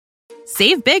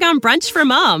Save big on brunch for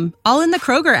mom, all in the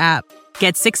Kroger app.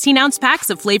 Get 16-ounce packs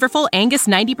of flavorful Angus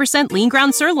 90% lean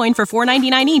ground sirloin for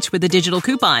 $4.99 each with a digital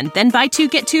coupon. Then buy 2,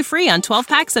 get 2 free on 12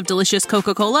 packs of delicious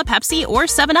Coca-Cola, Pepsi, or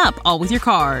 7-Up, all with your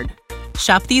card.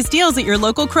 Shop these deals at your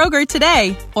local Kroger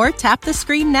today, or tap the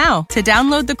screen now to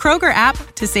download the Kroger app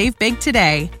to save big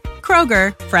today.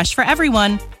 Kroger, fresh for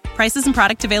everyone. Prices and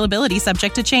product availability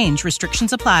subject to change.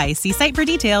 Restrictions apply. See site for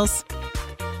details.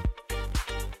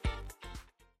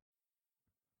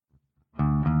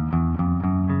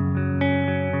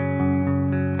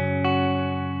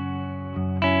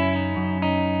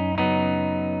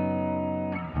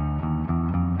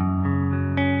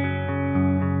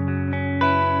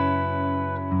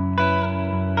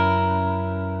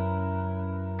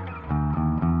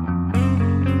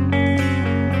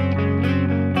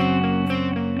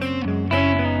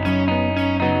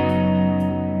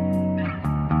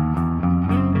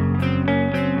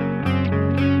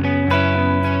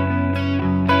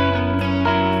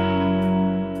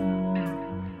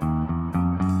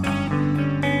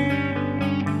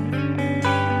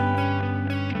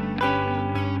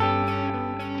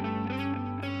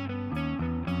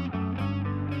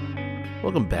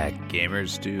 Welcome back,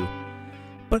 gamers, to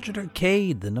Budget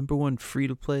Arcade, the #1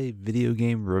 free-to-play video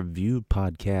game review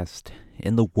podcast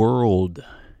in the world.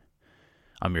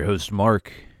 I'm your host,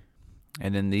 Mark,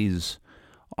 and in these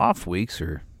off weeks,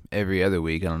 or every other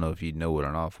week, I don't know if you know what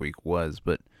an off week was,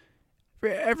 but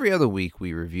every other week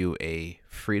we review a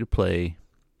free-to-play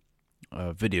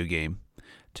video game,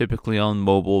 typically on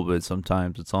mobile, but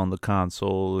sometimes it's on the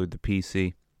console or the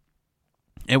PC,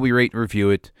 and we rate and review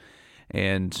it,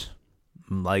 and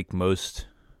like most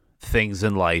things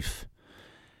in life,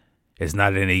 it's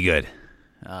not any good.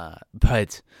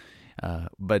 But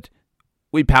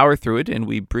we power through it, and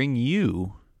we bring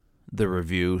you the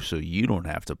review so you don't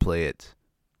have to play it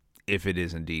if it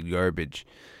is indeed garbage.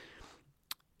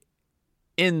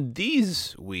 In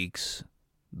these weeks,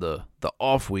 the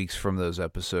off weeks from those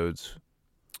episodes,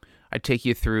 I take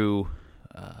you through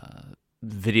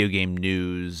video game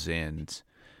news and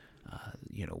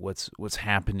what's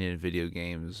happening in video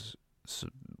games,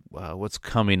 what's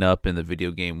coming up in the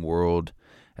video game world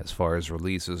as far as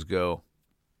releases go,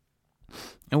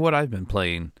 and what I've been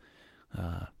playing,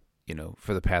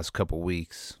 for the past couple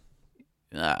weeks.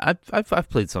 I've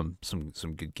played some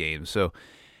good games, so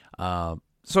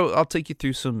I'll take you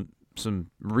through some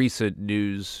recent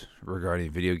news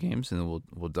regarding video games, and then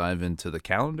we'll dive into the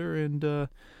calendar, and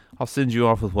I'll send you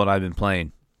off with what I've been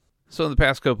playing. So in the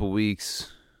past couple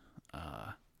weeks,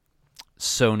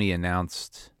 Sony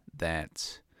announced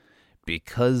that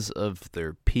because of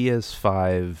their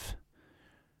PS5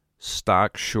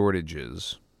 stock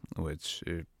shortages, which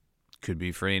it could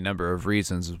be for any number of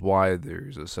reasons why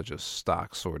there's such a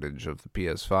stock shortage of the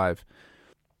PS5,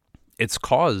 it's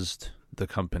caused the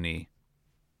company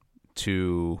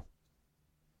to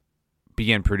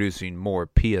begin producing more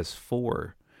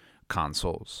PS4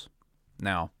 consoles.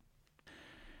 Now,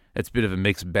 it's a bit of a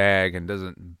mixed bag and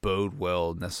doesn't bode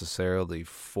well necessarily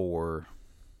for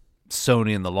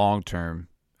Sony in the long term,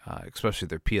 especially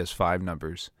their PS5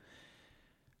 numbers.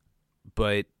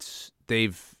 But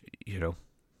they've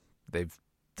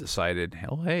decided,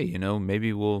 hell, hey,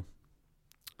 maybe we'll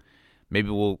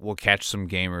catch some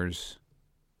gamers,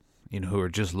 who are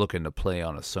just looking to play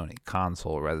on a Sony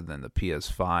console rather than the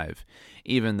PS5,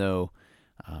 even though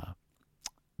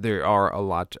there are a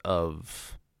lot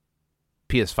of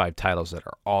PS5 titles that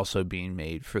are also being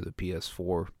made for the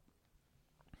PS4.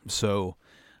 So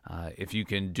if you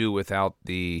can do without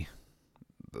the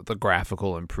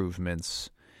graphical improvements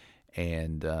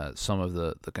and some of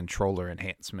the controller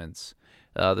enhancements,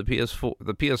 the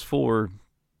PS4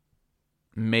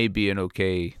 may be an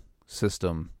okay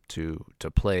system to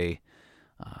play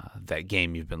that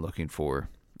game you've been looking for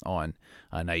on.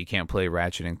 Now you can't play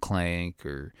Ratchet and Clank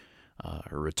or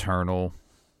Returnal,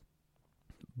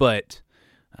 but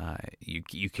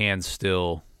you can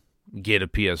still get a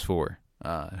PS4,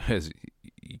 as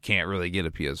you can't really get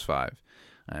a PS5,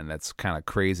 and that's kind of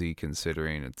crazy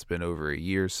considering it's been over a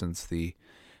year since the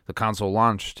console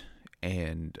launched,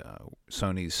 and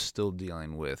Sony's still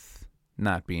dealing with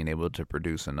not being able to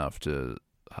produce enough to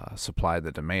supply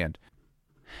the demand.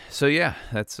 So yeah,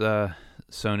 that's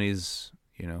Sony's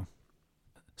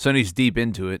deep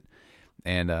into it,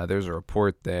 and there's a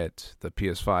report that the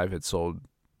PS5 had sold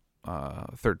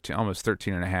almost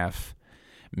 13.5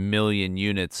 million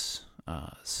units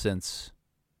since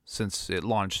it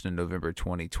launched in November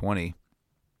 2020,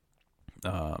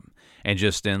 and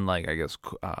just in the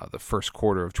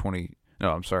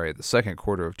second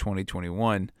quarter of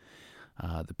 2021,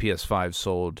 the PS5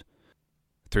 sold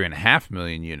 3.5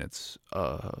 million units.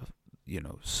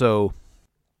 So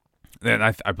then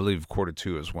I believe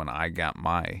Q2 is when I got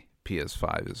my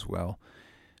PS5 as well.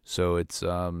 So it's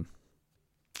a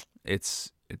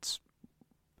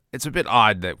bit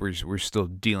odd that we're still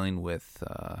dealing with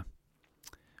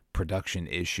production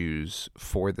issues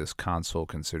for this console,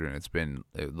 considering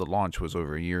the launch was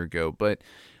over a year ago, but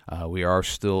we are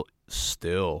still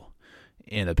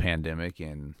in a pandemic,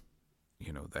 and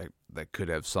that could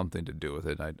have something to do with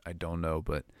it. I don't know,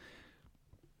 but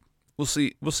we'll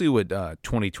see what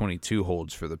 2022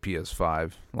 holds for the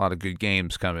PS5. A lot of good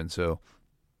games coming, so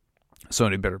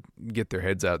Sony better get their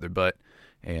heads out of their butt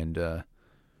and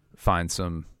find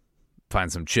some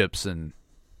chips and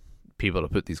people to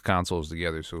put these consoles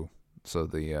together, so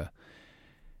the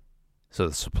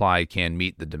supply can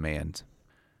meet the demand.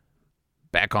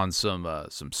 Back on some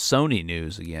Sony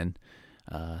news again.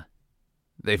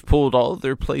 They've pulled all of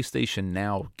their PlayStation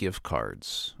Now gift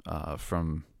cards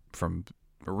from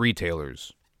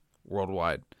retailers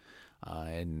worldwide,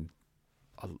 and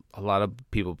a lot of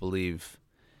people believe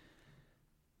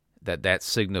that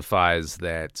signifies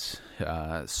that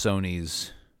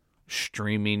Sony's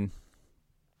streaming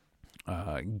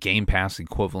Game Pass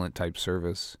equivalent type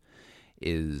service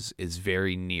is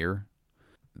very near,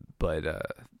 but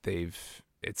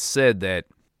it's said that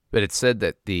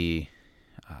the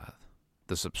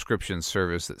subscription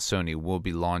service that Sony will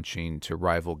be launching to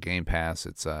rival Game Pass,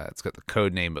 it's got the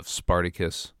code name of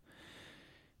Spartacus,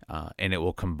 and it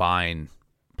will combine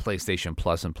PlayStation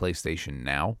Plus and PlayStation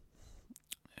Now,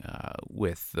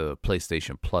 with the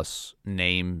PlayStation Plus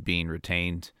name being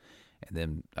retained, and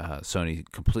then Sony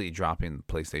completely dropping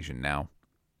PlayStation Now.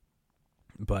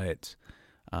 But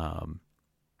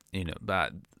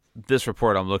but this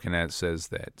report I'm looking at says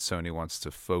that Sony wants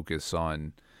to focus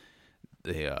on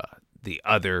the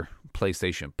other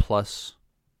PlayStation Plus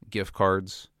gift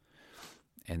cards,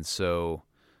 and so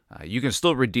you can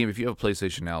still redeem, if you have a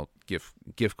PlayStation Now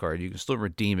gift card, you can still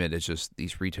redeem it. It's just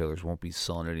these retailers won't be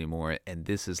selling it anymore, and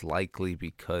this is likely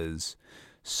because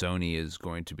Sony is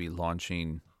going to be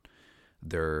launching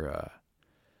their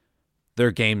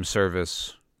game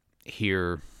service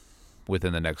here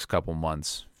within the next couple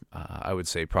months. I would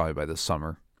say probably by the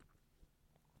summer.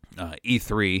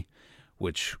 E3,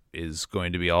 which is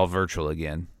going to be all virtual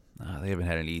again. They haven't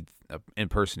had an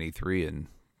in-person E3 in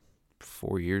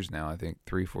 4 years now, I think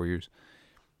 3-4 years.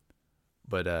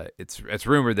 But it's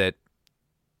rumored that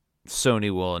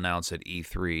Sony will announce at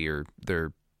E3 or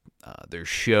their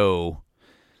show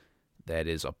that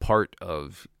is a part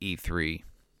of E3,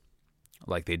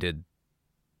 like they did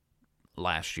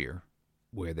last year,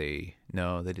 where they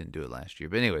didn't do it last year.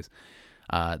 But anyways,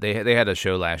 they had a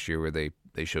show last year where they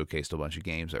showcased a bunch of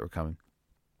games that were coming.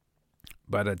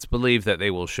 But it's believed that they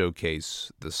will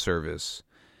showcase the service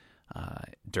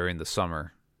during the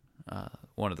summer,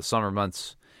 one of the summer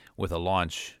months, with a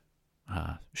launch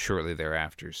shortly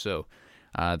thereafter. So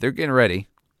they're getting ready,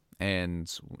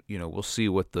 and we'll see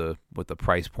what the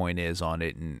price point is on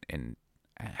it, and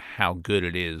how good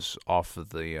it is off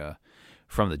of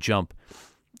from the jump,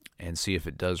 and see if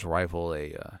it does rival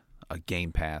a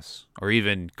Game Pass, or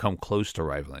even come close to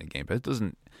rivaling a Game Pass. It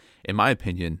doesn't, in my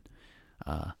opinion,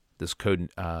 this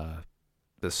codename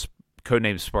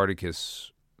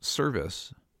Spartacus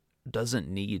service doesn't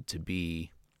need to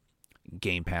be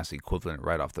Game Pass equivalent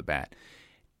right off the bat.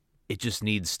 It just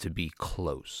needs to be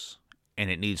close, and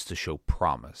it needs to show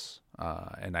promise.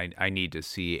 And I need to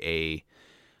see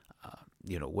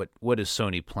what is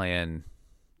Sony plan,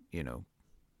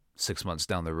 6 months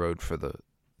down the road for the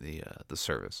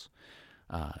service,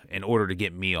 in order to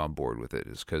get me on board with it.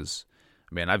 Is because,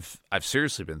 man, I've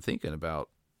seriously been thinking about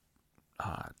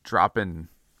dropping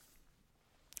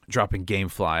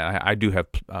GameFly. I do have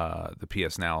the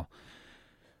PS Now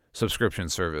subscription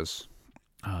service,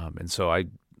 and so I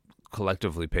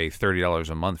collectively pay $30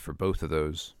 a month for both of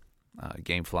those,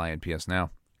 GameFly and PS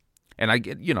Now, and I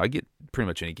get pretty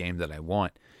much any game that I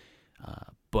want.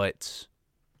 But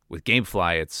with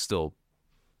GameFly, it's still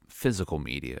physical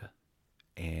media,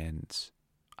 and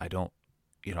I don't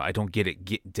get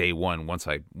it day one. Once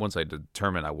I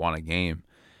determine I want a game,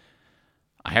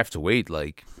 I have to wait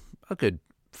like a good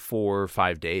 4 or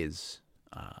 5 days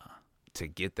to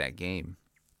get that game.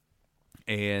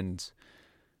 And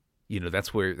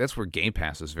that's where Game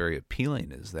Pass is very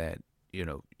appealing, is that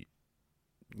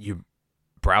you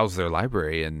browse their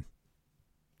library and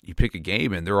you pick a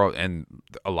game, and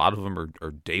a lot of them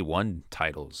are day one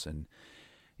titles, and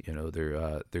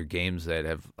they're games that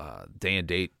have day and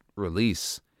date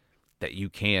release that you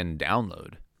can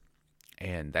download,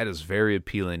 and that is very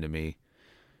appealing to me,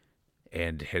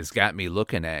 and has got me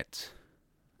looking at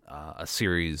a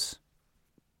Series.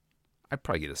 I'd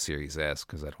probably get a Series S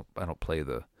because I don't play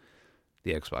the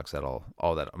Xbox at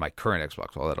all that my current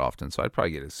Xbox all that often. So I'd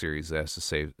probably get a Series S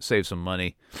to save some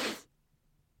money.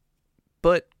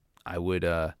 But I would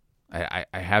I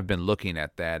have been looking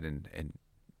at that and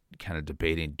kind of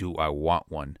debating, do I want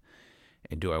one,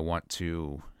 and do I want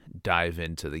to dive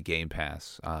into the Game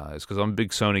Pass? It's because I'm a big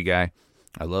Sony guy.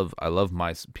 I love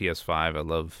my PS5. I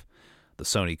love the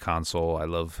Sony console. I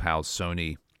love how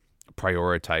Sony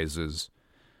prioritizes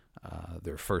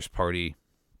their first party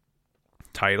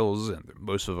titles, and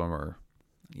most of them are,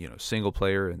 single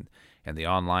player, and the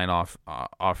online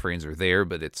offerings are there,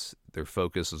 but their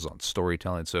focus is on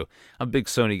storytelling. So I'm a big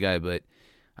Sony guy, but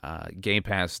Game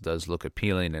Pass does look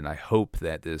appealing, and I hope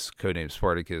that this Codename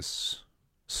Spartacus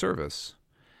service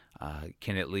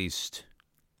can at least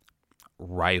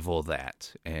rival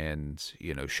that and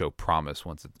show promise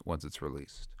once it's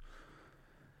released.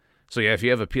 So yeah, if you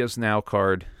have a PS Now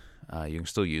card, you can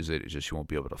still use it. It's just you won't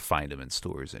be able to find them in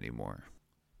stores anymore.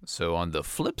 So on the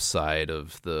flip side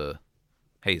of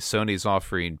Sony's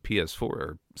offering PS4,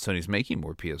 or Sony's making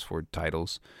more PS4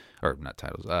 titles, or not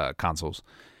titles, consoles.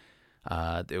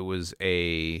 There was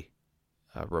a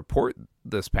report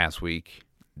this past week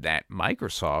that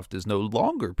Microsoft is no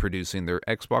longer producing their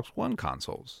Xbox One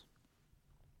consoles.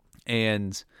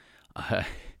 And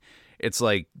it's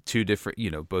like two different,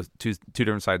 both two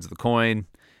different sides of the coin,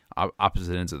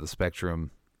 opposite ends of the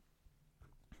spectrum.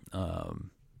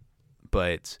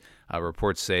 But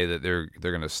reports say that they're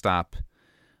going to stop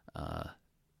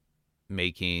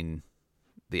making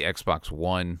the Xbox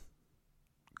One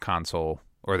console,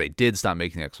 or they did stop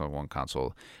making the Xbox One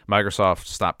console. Microsoft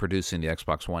stopped producing the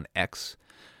Xbox One X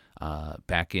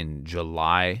back in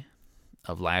July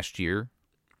of last year,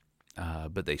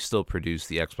 but they still produce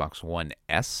the Xbox One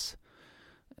S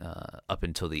up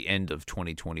until the end of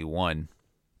 2021.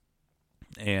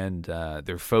 And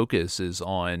their focus is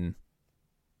on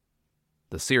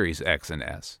the Series X and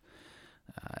S.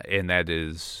 And that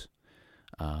is,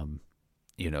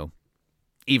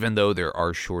 even though there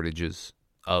are shortages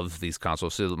of these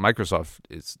consoles, so Microsoft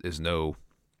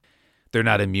they're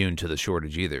not immune to the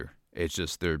shortage either. It's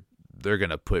just they're going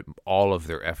to put all of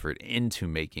their effort into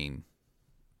making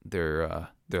their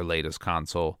latest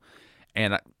console.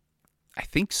 And I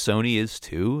think Sony is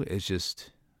too. It's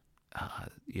just,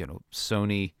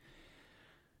 Sony's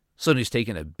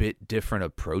taking a bit different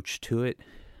approach to it.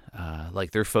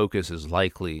 Like their focus is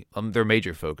likely, their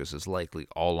major focus is likely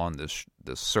all on this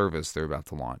service they're about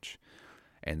to launch.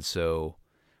 And so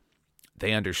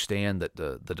they understand that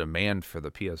the demand for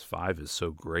the PS5 is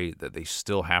so great that they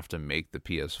still have to make the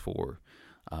PS4.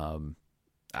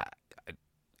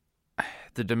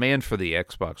 The demand for the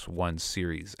Xbox One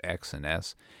Series X and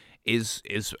S is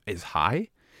high.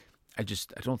 I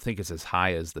don't think it's as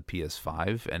high as the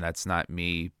PS5, and that's not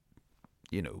me,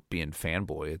 being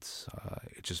fanboy. It's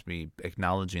just me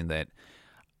acknowledging that,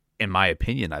 in my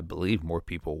opinion, I believe more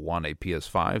people want a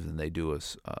PS5 than they do a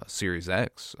Series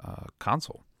X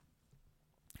console.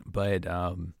 But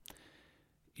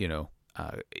you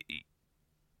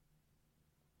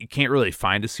can't really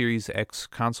find a Series X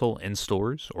console in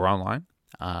stores or online.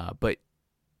 But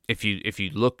if you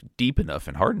look deep enough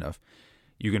and hard enough,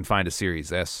 you can find a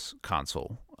Series S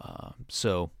console.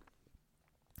 So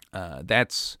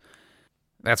that's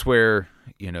where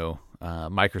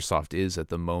Microsoft is at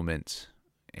the moment,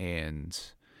 and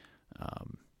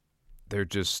they're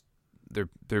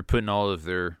putting all of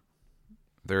their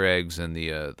eggs in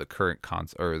the current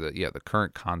console, or the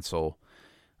current console,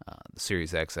 the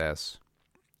Series XS,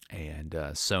 and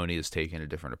Sony is taking a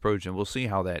different approach, and we'll see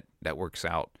how that works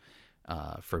out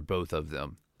for both of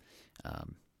them.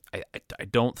 I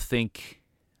don't think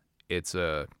it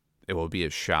will be a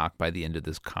shock by the end of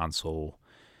this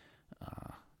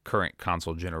current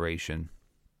console generation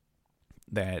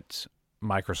that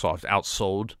Microsoft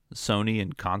outsold Sony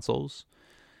in consoles.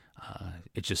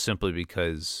 It's just simply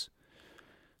because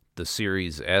the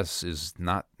Series S is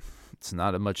not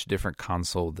a much different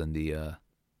console than the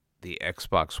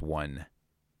Xbox One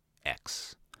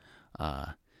X.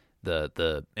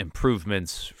 The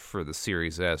improvements for the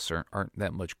Series S aren't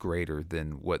that much greater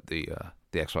than what the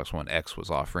Xbox One X was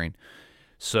offering.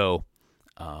 So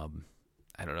I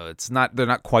don't know. They're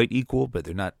not quite equal, but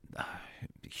they're not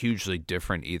hugely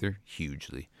different either.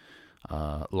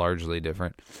 Largely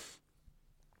different.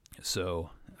 So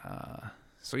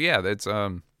yeah, that's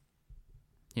a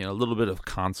little bit of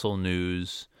console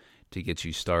news to get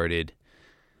you started,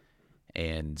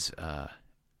 and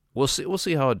we'll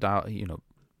see how it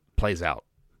plays out.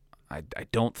 I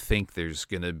don't think there's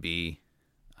gonna be.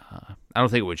 I don't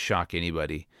think it would shock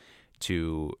anybody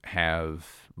to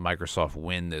have Microsoft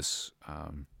win this.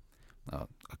 I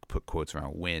put quotes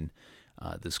around win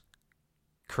this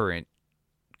current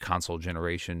console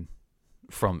generation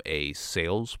from a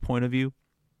sales point of view,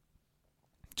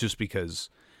 just because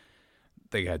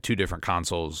they had two different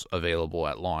consoles available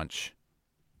at launch,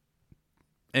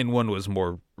 and one was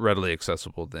more readily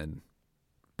accessible than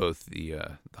both the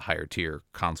higher tier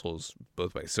consoles,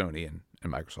 both by Sony and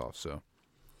Microsoft. So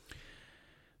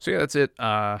yeah, that's it.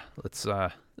 Let's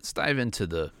dive into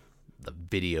the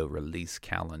video release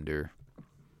calendar,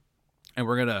 and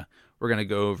we're gonna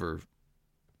go over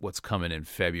what's coming in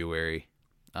February.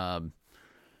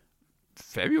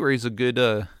 February's a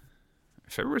good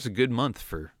month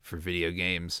for video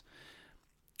games.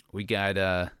 We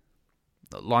got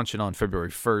launching on February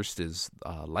 1st is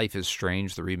Life is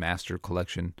Strange, the Remastered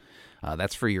Collection.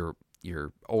 That's for your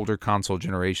older console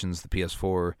generations, the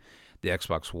PS4, the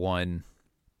Xbox One,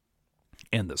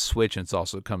 and the Switch. And it's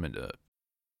also coming to...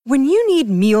 When you need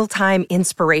mealtime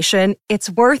inspiration,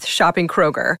 it's worth shopping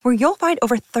Kroger, where you'll find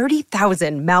over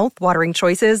 30,000 mouth-watering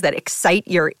choices that excite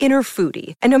your inner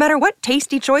foodie. And no matter what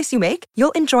tasty choice you make,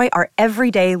 you'll enjoy our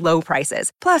everyday low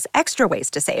prices, plus extra ways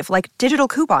to save, like digital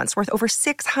coupons worth over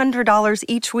 $600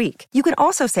 each week. You can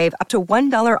also save up to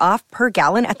 $1 off per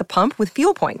gallon at the pump with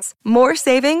fuel points. More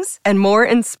savings and more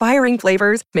inspiring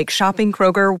flavors make shopping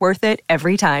Kroger worth it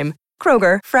every time.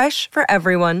 Kroger, fresh for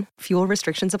everyone. Fuel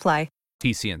restrictions apply.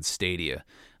 PC and Stadia,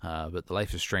 but the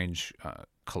Life is Strange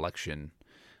collection,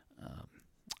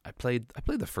 I played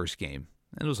the first game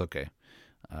and it was okay,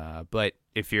 but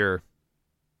if you're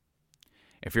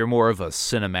more of a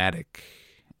cinematic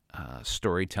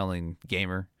storytelling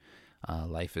gamer,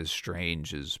 Life is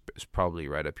Strange is probably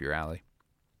right up your alley.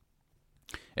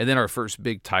 And then our first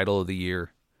big title of the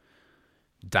year,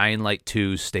 Dying Light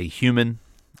 2: Stay Human,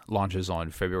 launches on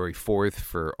February 4th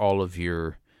for all of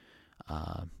your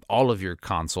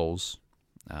consoles,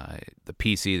 the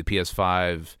PC, the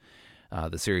PS5,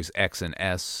 the Series X and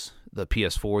S, the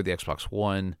PS4, the Xbox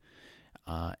One,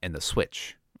 and the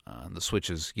Switch. The Switch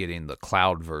is getting the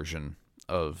cloud version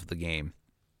of the game.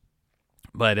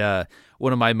 But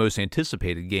one of my most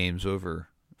anticipated games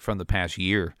from the past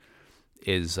year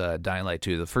is Dying Light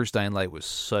 2. The first Dying Light was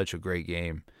such a great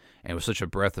game, and it was such a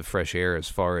breath of fresh air as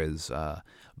far as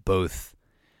both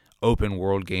open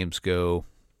world games go,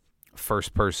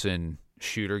 first-person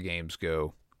shooter games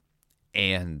go,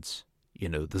 and,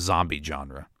 the zombie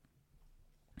genre.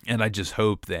 And I just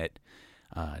hope that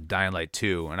Dying Light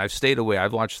 2, and I've stayed away,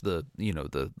 I've watched the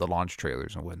launch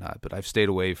trailers and whatnot, but I've stayed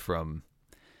away from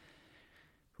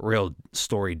real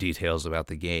story details about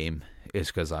the game, is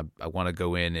because I want to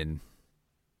go in and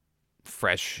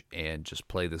fresh and just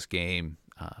play this game.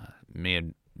 Me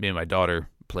and my daughter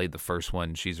played the first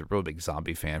one. She's a real big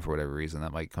zombie fan for whatever reason.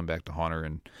 That might come back to haunt her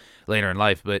and later in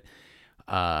life, but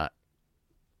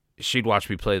she'd watch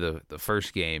me play the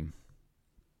first game,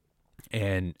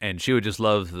 and she would just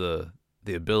love the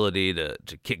ability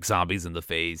to kick zombies in the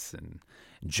face and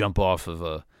jump off of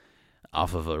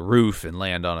a roof and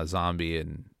land on a zombie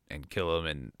and kill him.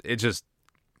 And it just,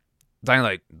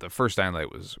 the first Dying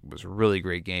Light was a really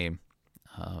great game.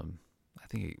 I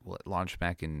think it launched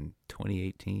back in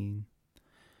 2018.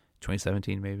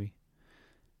 2017 maybe.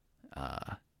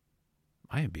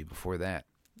 Might be before that,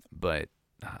 but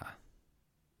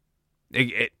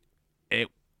it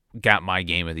got my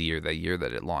game of the year that year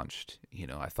that it launched.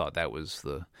 I thought that was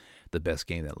the best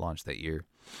game that launched that year.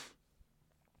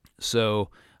 So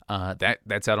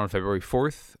that's out on February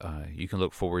 4th. You can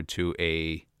look forward to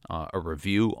a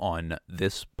review on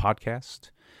this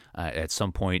podcast at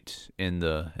some point in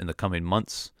the coming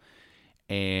months.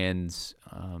 And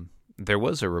there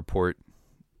was a report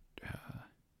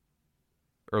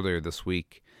earlier this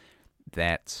week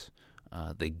that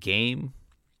the game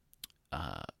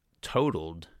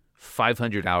totaled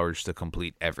 500 hours to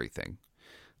complete everything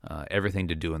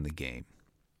to do in the game.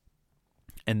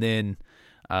 And then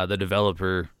the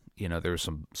developer, there was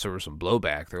some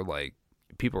blowback. They're like,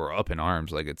 people are up in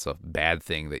arms, like it's a bad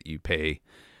thing that you pay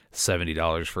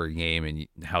 $70 for a game and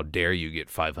how dare you get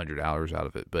 500 hours out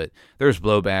of it. But there's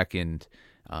blowback, and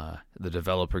the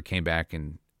developer came back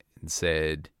and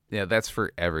said, yeah, that's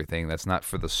for everything. That's not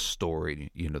for the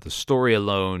story. The story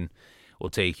alone will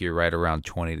take you right around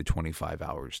 20 to 25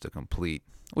 hours to complete,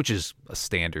 which is a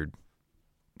standard,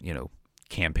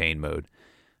 campaign mode.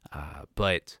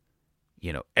 But,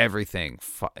 everything,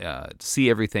 see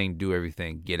everything, do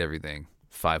everything, get everything,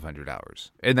 500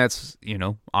 hours. And that's,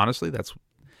 honestly, that's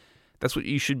what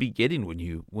you should be getting when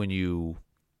you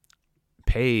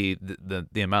pay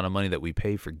the amount of money that we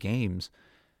pay for games,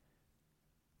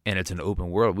 and it's an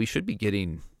open world. We should be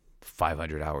getting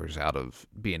 500 hours out of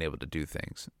being able to do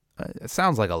things. It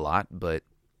sounds like a lot, but,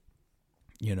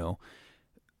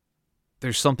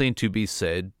 there's something to be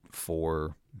said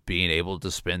for being able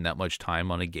to spend that much time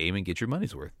on a game and get your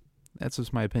money's worth. That's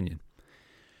just my opinion.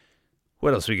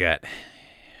 What else we got?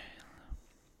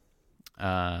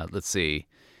 Let's see.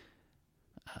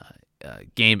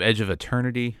 Game Edge of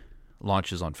Eternity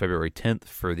launches on February 10th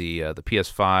for the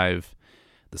PS5,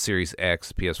 the Series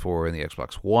X, PS4, and the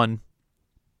Xbox One.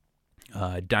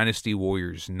 Dynasty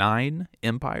Warriors 9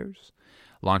 Empires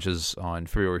launches on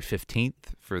February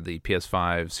 15th for the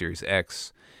PS5, Series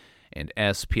X, and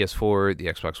S, PS4, the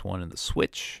Xbox One, and the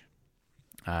Switch.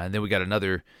 And then we got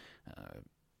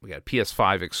we got a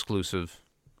PS5 exclusive,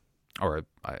 or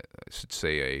I should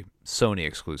say a Sony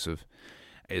exclusive,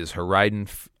 is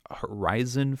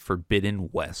Horizon Forbidden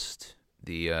West,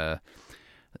 the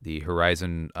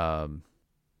Horizon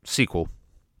sequel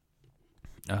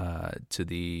to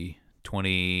the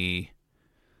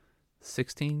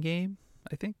 2016 game,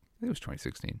 I think it was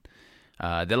 2016.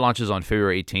 That launches on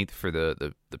February 18th for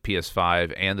the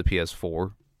PS5 and the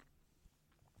PS4.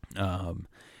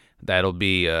 That'll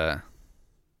be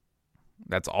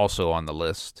that's also on the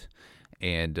list,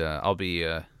 and I'll be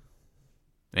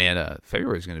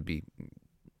February is going to be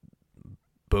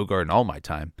bogarting all my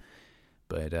time.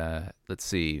 But let's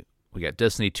see, we got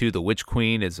Destiny 2. The Witch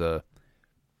Queen is an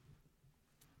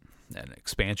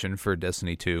expansion for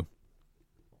Destiny 2,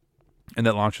 and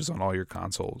that launches on all your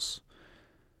consoles.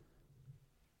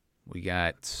 We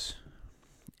got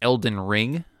Elden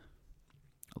Ring,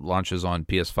 launches on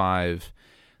PS5,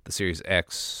 the Series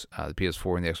X, the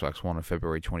PS4, and the Xbox One on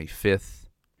February 25th.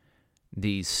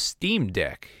 The Steam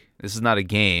Deck, this is not a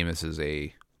game, this is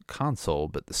a console,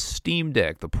 but the Steam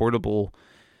Deck, the portable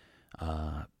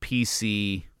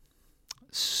PC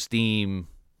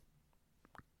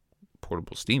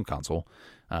portable Steam console,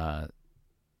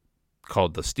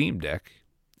 called the Steam Deck,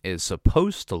 is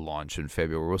supposed to launch in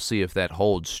February. We'll see if that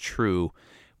holds true,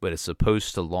 but it's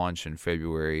supposed to launch in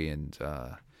February and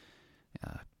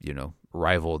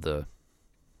rival the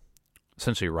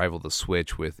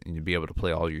Switch with, and you'll be able to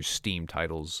play all your Steam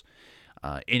titles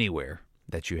anywhere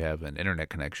that you have an internet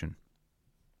connection.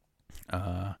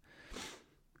 But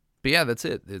yeah, that's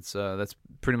it. It's that's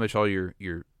pretty much all your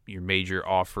major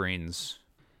offerings,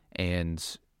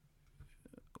 and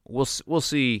we'll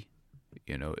see,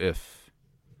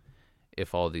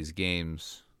 if all these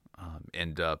games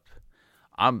end up.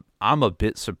 I'm a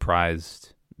bit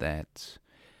surprised that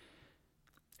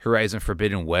Horizon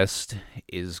Forbidden West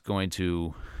is going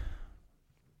to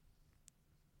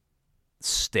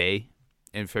stay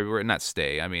in February. Not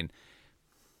stay. I mean,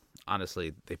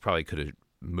 honestly, they probably could have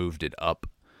moved it up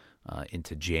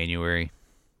into January.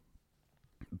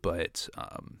 But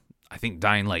I think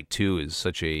Dying Light 2 is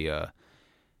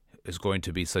is going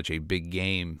to be such a big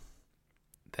game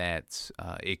that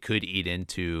it could eat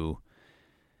into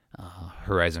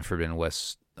Horizon Forbidden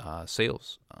West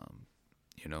sales.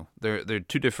 They're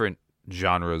two different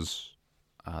genres.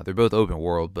 They're both open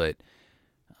world, but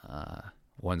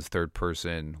one's third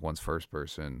person, one's first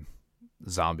person.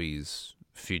 Zombies,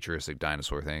 futuristic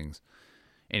dinosaur things.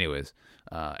 Anyways,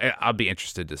 I'll be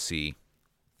interested to see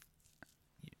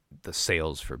the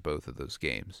sales for both of those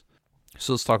games.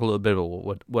 So let's talk a little bit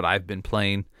about what I've been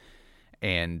playing,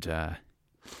 and I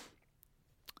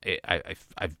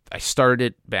started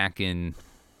it back in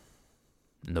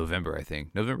November, I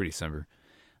think, December,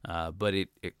 but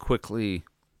it quickly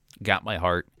got my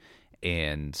heart,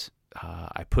 and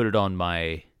I put it on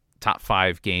my top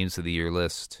 5 games of the year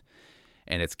list,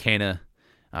 and it's Kena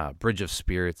Bridge of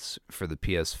Spirits for the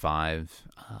PS5.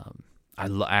 I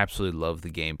absolutely love the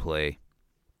gameplay.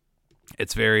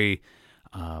 It's very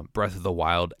Breath of the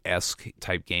Wild-esque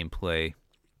type gameplay,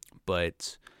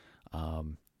 but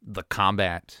the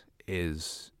combat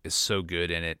is so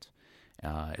good in it.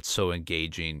 It's so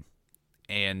engaging,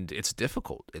 and it's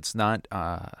difficult. It's not,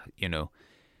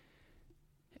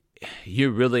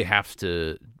 you really have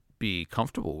to be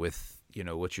comfortable with,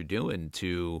 what you're doing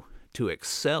to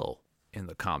excel in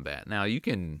the combat. Now, you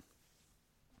can,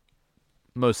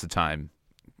 most of the time,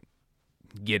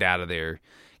 get out of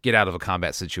a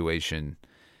combat situation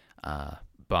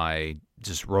by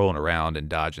just rolling around and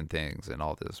dodging things and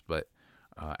all this. But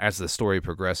as the story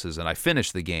progresses, and I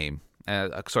finished the game,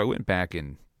 so I went back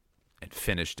and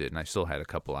finished it, and I still had a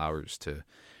couple hours to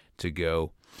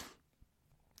go.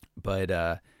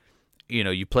 But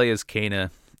you play as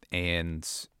Kena, and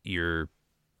you're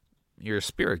a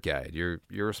spirit guide. You're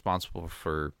responsible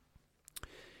for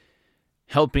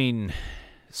helping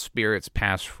spirits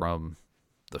pass from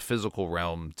the physical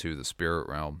realm to the spirit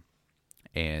realm,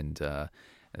 and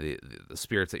the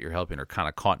spirits that you're helping are kind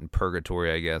of caught in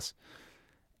purgatory, I guess.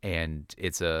 And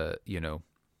it's it's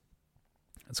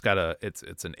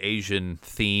an Asian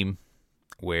theme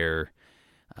where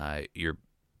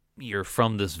you're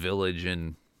from this village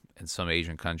in some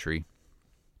Asian country,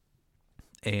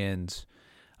 and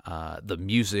the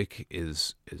music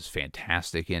is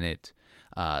fantastic in it.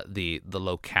 The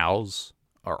locales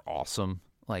are awesome.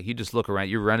 Like, you just look around,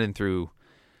 you're running through,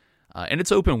 and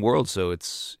it's open world, so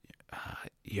it's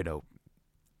you're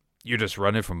just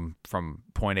running from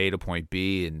point A to point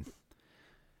B, and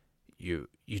you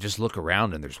just look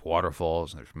around, and there's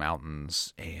waterfalls and there's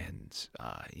mountains, and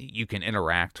you can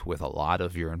interact with a lot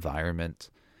of your environment.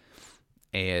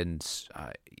 And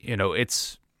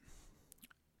it's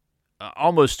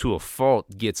almost to a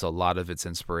fault gets a lot of its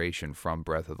inspiration from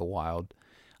Breath of the Wild,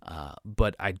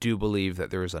 but I do believe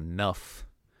that there is enough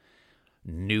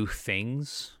new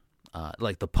things,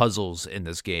 like the puzzles in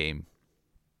this game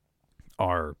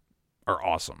are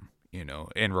awesome,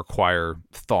 and require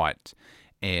thought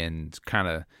and kind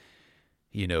of,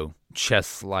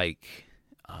 chess-like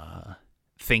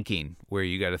thinking, where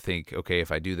you got to think, okay,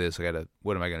 if I do this,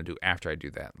 what am I going to do after I do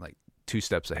that? Like 2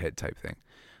 steps ahead type thing.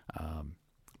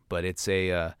 But it's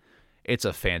a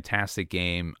fantastic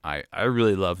game. I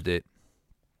really loved it.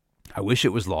 I wish it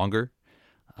was longer,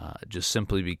 just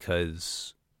simply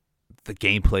because the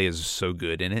gameplay is so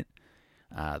good in it.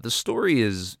 The story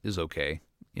is okay,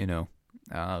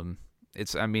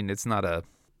 it's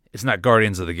not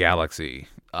Guardians of the Galaxy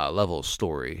level of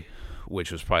story,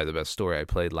 which was probably the best story I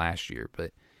played last year,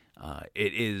 but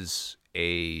it is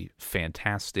a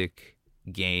fantastic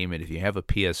game, and if you have a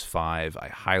PS5, I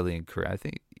highly encourage. I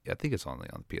think it's only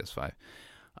on the PS5,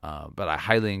 but I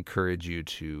highly encourage you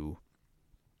to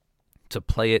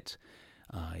play it.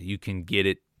 You can get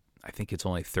it. I think it's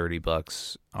only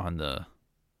 $30 on the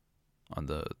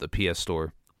PS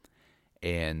Store,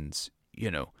 and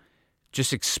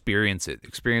just experience it.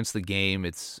 Experience the game.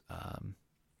 It's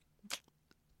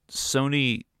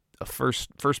Sony, a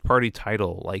first party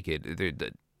title like it.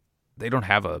 They don't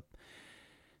have a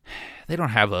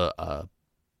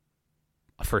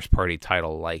first party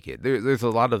title like it. There's a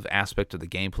lot of aspect of the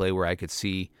gameplay where I could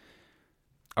see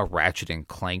a Ratchet and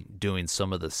Clank doing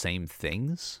some of the same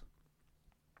things,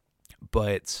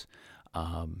 but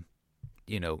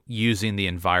using the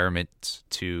environment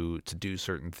to do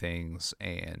certain things,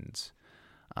 and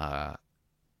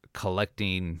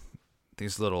collecting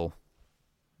these little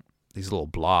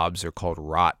blobs. Are called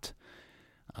rot,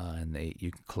 and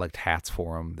you can collect hats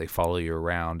for them. They follow you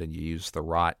around, and you use the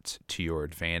rot to your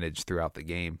advantage throughout the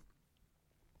game.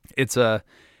 It's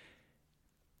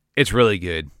really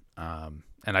good,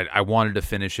 and I wanted to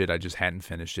finish it. I just hadn't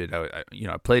finished it. I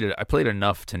played it. I played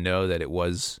enough to know that it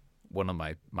was one of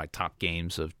my top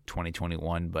games of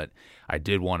 2021, but I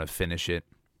did want to finish it.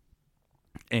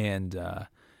 And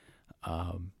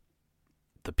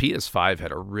the PS5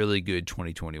 had a really good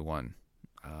 2021.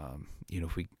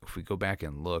 If we go back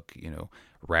and look,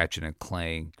 Ratchet and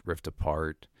Clank, Rift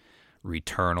Apart,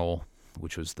 Returnal,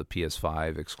 which was the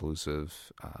PS5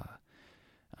 exclusive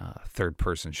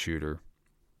third-person shooter,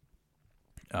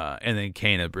 and then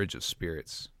Kena: Bridge of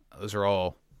Spirits. Those are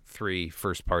all 3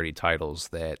 first-party titles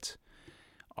that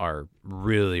are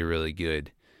really, really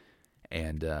good.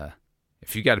 And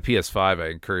if you got a PS5, I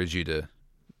encourage you to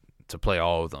play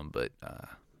all of them. But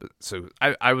so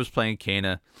I was playing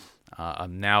Kena.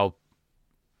 I'm now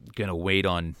gonna wait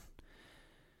on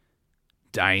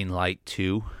Dying Light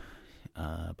 2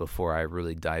 before I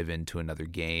really dive into another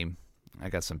game. I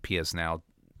got some PS Now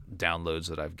downloads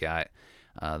that I've got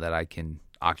that I can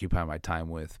occupy my time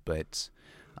with, but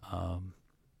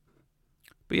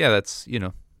yeah, that's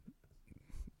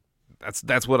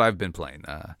that's what I've been playing,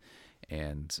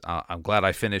 and I'm glad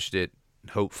I finished it.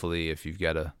 Hopefully, if you've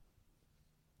got a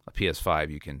PS5,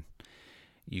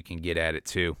 you can get at it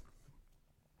too.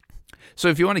 So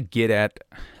if you want to get at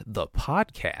the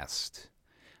podcast,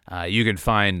 you can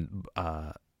find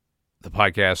the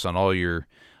podcast on all your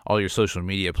social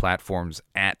media platforms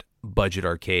at Budget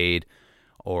Arcade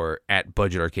or at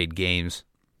Budget Arcade Games.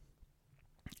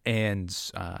 And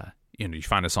you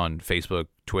find us on Facebook,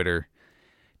 Twitter,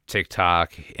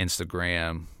 TikTok,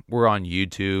 Instagram. We're on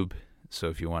YouTube, so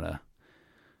if you want to,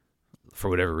 for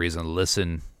whatever reason,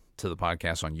 listen to the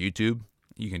podcast on YouTube,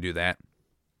 you can do that.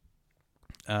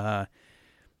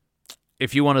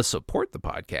 If you want to support the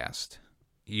podcast,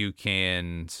 you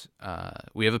can,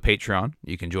 we have a Patreon.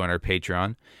 You can join our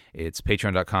Patreon. It's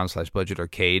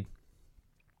patreon.com/budgetarcade.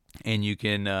 And you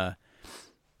can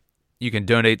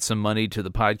donate some money to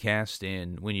the podcast.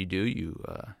 And when you do, you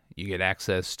get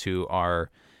access to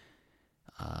our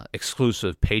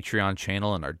exclusive Patreon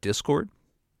channel in our Discord,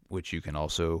 which you can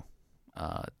also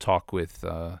talk with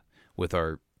our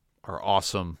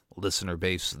awesome listener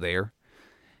base there.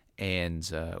 And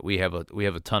we have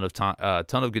a ton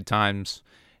of good times,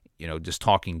 just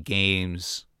talking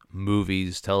games,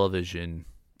 movies, television,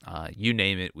 you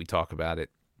name it, we talk about it.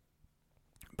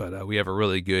 But we have a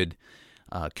really good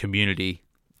community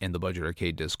in the Budget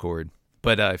Arcade Discord.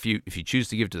 But if you choose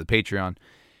to give to the Patreon,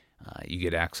 you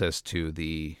get access to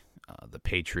the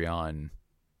Patreon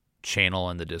channel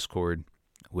in the Discord,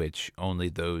 which only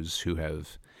those who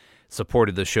have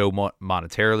supported the show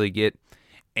monetarily get,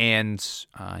 and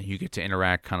you get to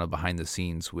interact kind of behind the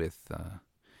scenes with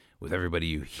everybody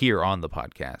you hear on the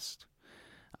podcast.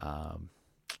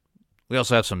 We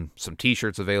also have some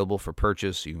T-shirts available for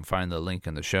purchase. You can find the link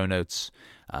in the show notes.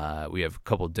 We have a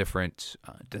couple different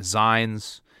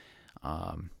designs.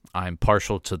 I'm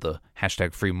partial to the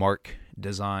 #FreeMark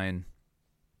design,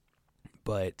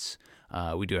 but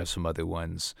we do have some other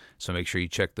ones, so make sure you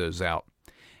check those out.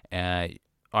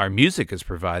 Our music is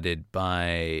provided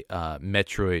by Our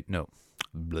music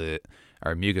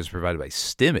is provided by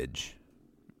Stimage,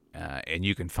 and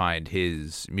you can find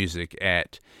his music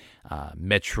at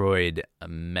Metroid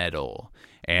Metal.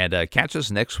 And catch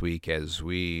us next week as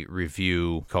we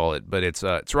review, but it's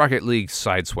Rocket League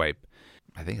Sideswipe.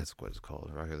 I think that's what it's called,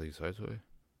 Rocket League Sideswipe.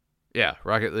 Yeah,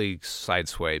 Rocket League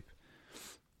Sideswipe,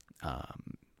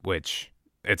 which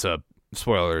it's a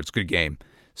spoiler, it's a good game.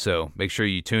 So make sure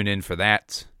you tune in for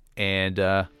that, and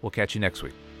we'll catch you next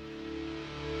week.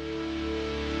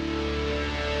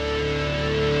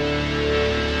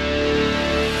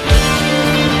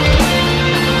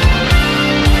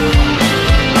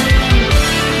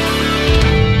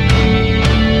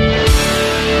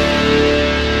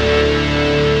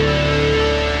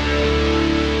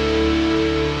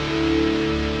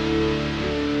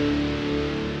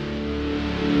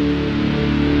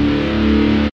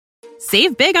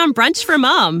 Save big on brunch for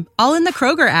mom, all in the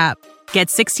Kroger app. Get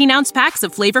 16-ounce packs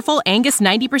of flavorful Angus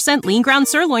 90% lean ground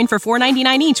sirloin for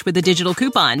 $4.99 each with a digital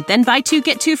coupon. Then buy 2,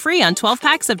 get 2 free on 12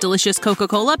 packs of delicious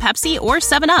Coca-Cola, Pepsi, or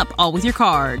 7-Up, all with your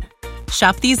card.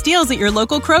 Shop these deals at your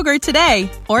local Kroger today,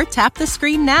 or tap the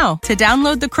screen now to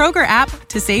download the Kroger app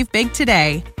to save big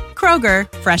today.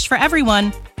 Kroger, fresh for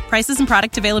everyone. Prices and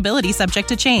product availability subject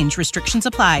to change. Restrictions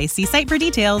apply. See site for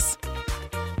details.